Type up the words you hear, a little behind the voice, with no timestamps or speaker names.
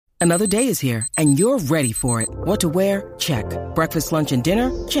Another day is here, and you're ready for it. What to wear? Check. Breakfast, lunch, and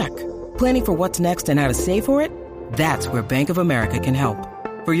dinner? Check. Planning for what's next and how to save for it? That's where Bank of America can help.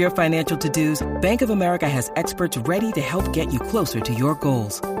 For your financial to-dos, Bank of America has experts ready to help get you closer to your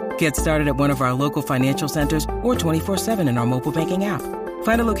goals. Get started at one of our local financial centers or 24/7 in our mobile banking app.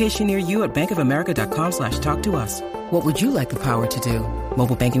 Find a location near you at bankofamerica.com/talktous. What would you like the power to do?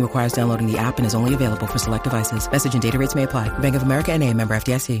 Mobile banking requires downloading the app and is only available for select devices. Message and data rates may apply. Bank of America NA, member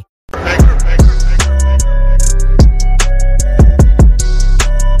FDIC.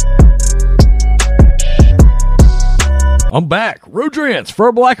 I'm back. Rudrance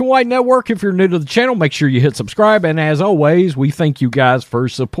for Black and White Network. If you're new to the channel, make sure you hit subscribe. And as always, we thank you guys for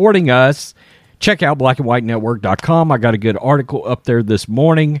supporting us. Check out blackandwhitenetwork.com. I got a good article up there this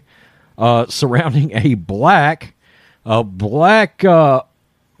morning surrounding a black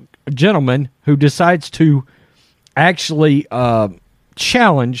gentleman who decides to actually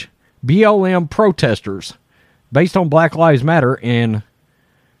challenge BLM protesters based on Black Lives Matter in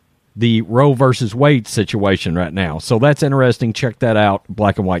the Roe versus Wade situation right now. So that's interesting. Check that out,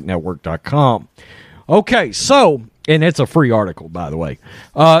 blackandwhitenetwork.com. Okay, so, and it's a free article, by the way.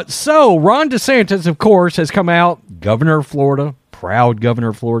 So Ron DeSantis, of course, has come out, governor of Florida, proud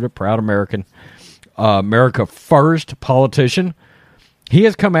American, America First politician. He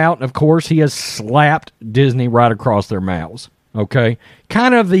has come out, and of course, he has slapped Disney right across their mouths. Okay,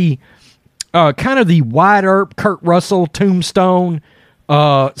 kind of the Wyatt Earp, Kurt Russell tombstone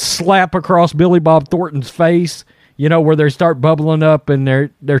slap across Billy Bob Thornton's face, you know, where they start bubbling up and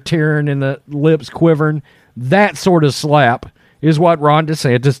they're tearing and the lips quivering. That sort of slap is what Ron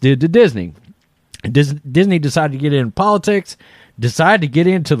DeSantis did to Disney. Disney decided to get into politics, decided to get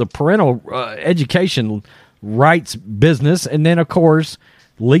into the parental education rights business, and then, of course,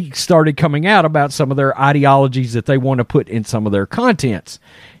 leaks started coming out about some of their ideologies that they want to put in some of their contents.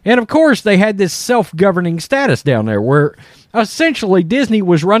 And, of course, they had this self-governing status down there where essentially Disney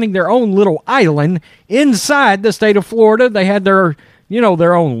was running their own little island inside the state of Florida. They had their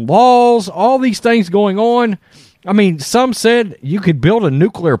own laws, all these things going on. I mean, some said you could build a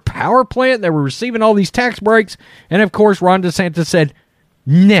nuclear power plant. They were receiving all these tax breaks. And, of course, Ron DeSantis said,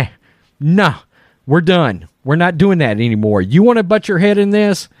 nah, we're done. We're not doing that anymore. You want to butt your head in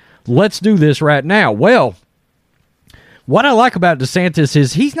this? Let's do this right now. Well, what I like about DeSantis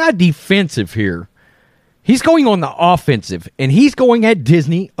is he's not defensive here. He's going on the offensive, and he's going at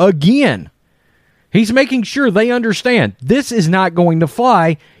Disney again. He's making sure they understand this is not going to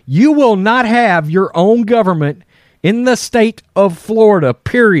fly. You will not have your own government in the state of Florida,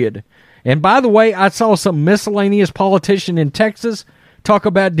 period. And by the way, I saw some miscellaneous politician in Texas talk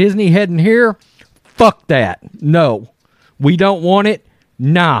about Disney heading here. Fuck that. No, we don't want it.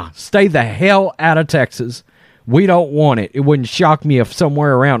 Nah, stay the hell out of Texas. We don't want it. It wouldn't shock me if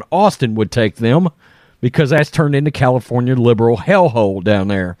somewhere around Austin would take them, because that's turned into California liberal hellhole down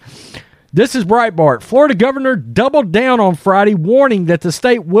there. This is Breitbart. Florida governor doubled down on Friday, warning that the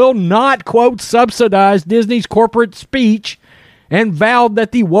state will not, quote, subsidize Disney's corporate speech, and vowed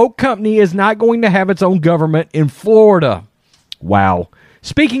that the woke company is not going to have its own government in Florida. Wow.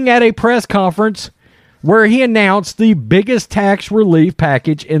 Speaking at a press conference where he announced the biggest tax relief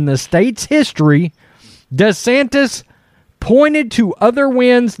package in the state's history, DeSantis pointed to other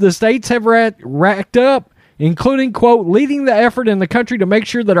wins the states have racked up, including, quote, leading the effort in the country to make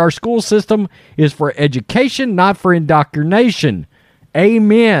sure that our school system is for education, not for indoctrination.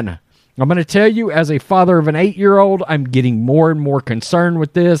 Amen. I'm going to tell you, as a father of an 8-year-old, I'm getting more and more concerned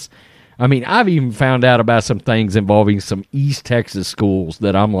with this. I mean, I've even found out about some things involving some East Texas schools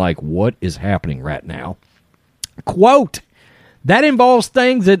that I'm like, what is happening right now? Quote, that involves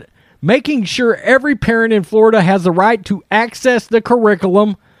things that making sure every parent in Florida has the right to access the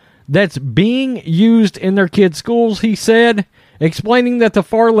curriculum that's being used in their kids' schools, he said, explaining that the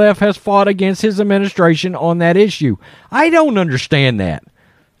far left has fought against his administration on that issue. I don't understand that.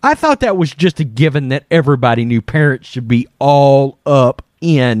 I thought that was just a given that everybody knew parents should be all up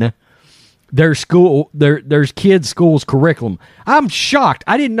in their school, their kids' school's curriculum. I'm shocked.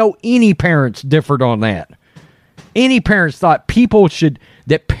 I didn't know any parents differed on that. Any parents thought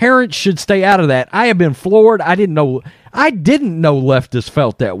that parents should stay out of that. I have been floored. I didn't know leftists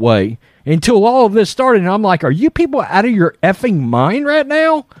felt that way until all of this started. And I'm like, are you people out of your effing mind right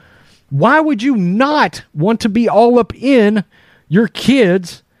now? Why would you not want to be all up in your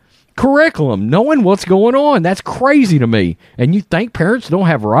kids' curriculum, knowing what's going on? That's crazy to me. And you think parents don't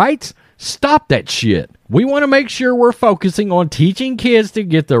have rights? Stop that shit. We want to make sure we're focusing on teaching kids to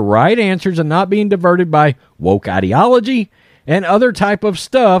get the right answers and not being diverted by woke ideology and other type of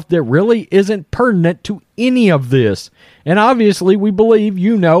stuff that really isn't pertinent to any of this. And obviously, we believe,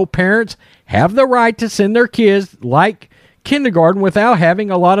 parents have the right to send their kids like kindergarten without having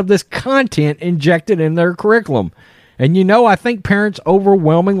a lot of this content injected in their curriculum. And I think parents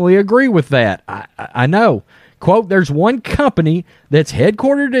overwhelmingly agree with that. I know. Quote, there's one company that's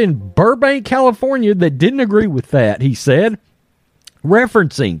headquartered in Burbank, California that didn't agree with that, he said,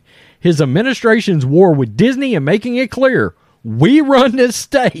 referencing his administration's war with Disney and making it clear, we run this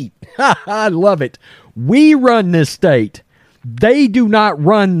state. I love it. We run this state. They do not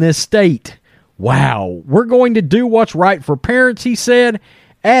run this state. Wow. We're going to do what's right for parents, he said,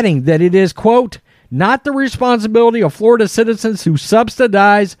 adding that it is, quote, not the responsibility of Florida citizens who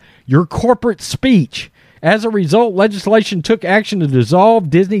subsidize your corporate speech. As a result, legislation took action to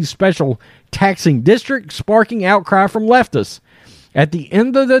dissolve Disney's special taxing district, sparking outcry from leftists. At the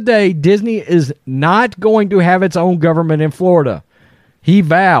end of the day, Disney is not going to have its own government in Florida. He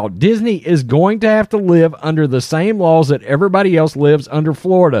vowed Disney is going to have to live under the same laws that everybody else lives under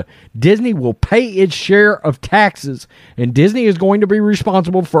Florida. Disney will pay its share of taxes, and Disney is going to be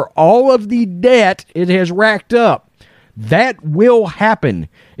responsible for all of the debt it has racked up. That will happen.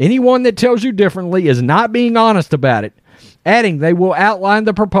 Anyone that tells you differently is not being honest about it. Adding they will outline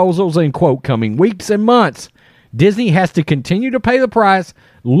the proposals in, quote, coming weeks and months. Disney has to continue to pay the price,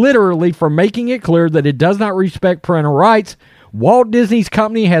 literally, for making it clear that it does not respect parental rights. Walt Disney's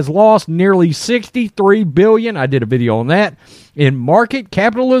company has lost nearly $63 billion, I did a video on that, in market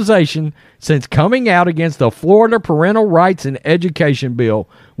capitalization since coming out against the Florida Parental Rights and Education Bill,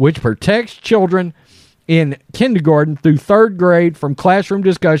 which protects children in kindergarten through third grade from classroom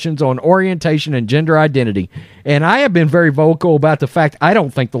discussions on orientation and gender identity. And I have been very vocal about the fact I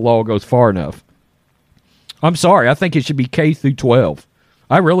don't think the law goes far enough. I'm sorry. I think it should be K through 12.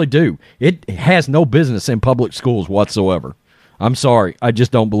 I really do. It has no business in public schools whatsoever. I'm sorry. I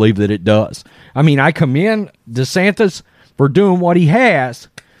just don't believe that it does. I mean, I commend DeSantis for doing what he has,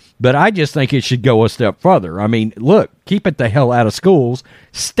 but I just think it should go a step further. I mean, look, keep it the hell out of schools.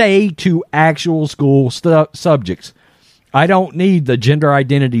 Stay to actual school subjects. I don't need the gender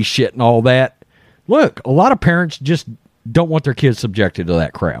identity shit and all that. Look, a lot of parents just don't want their kids subjected to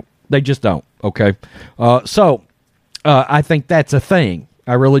that crap. They just don't, okay? So I think that's a thing.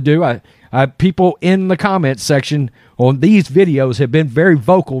 I really do. People in the comments section on these videos have been very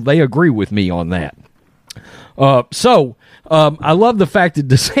vocal. They agree with me on that. I love the fact that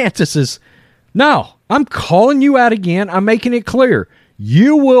DeSantis is, no, I'm calling you out again. I'm making it clear.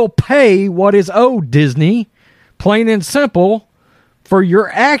 You will pay what is owed, Disney, plain and simple, for your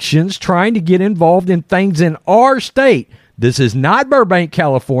actions trying to get involved in things in our state. This is not Burbank,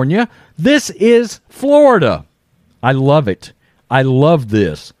 California. This is Florida. I love it. I love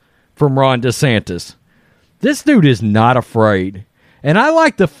this from Ron DeSantis. This dude is not afraid. And I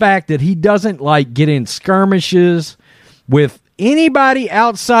like the fact that he doesn't get in skirmishes with anybody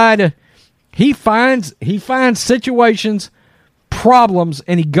outside. He finds situations, problems,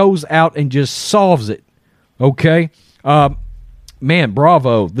 and he goes out and just solves it. Okay? Man,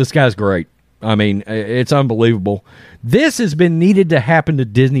 bravo. This guy's great. I mean, it's unbelievable. This has been needed to happen to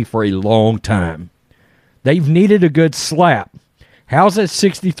Disney for a long time. They've needed a good slap. How's that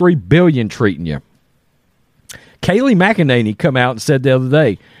 $63 billion treating you? Kayleigh McEnany come out and said the other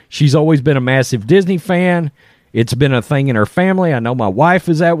day, she's always been a massive Disney fan. It's been a thing in her family. I know my wife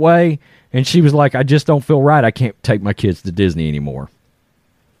is that way. And she was like, I just don't feel right. I can't take my kids to Disney anymore.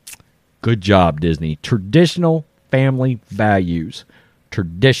 Good job, Disney. Traditional family values.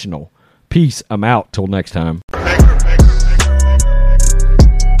 Traditional. Peace. I'm out. Till next time.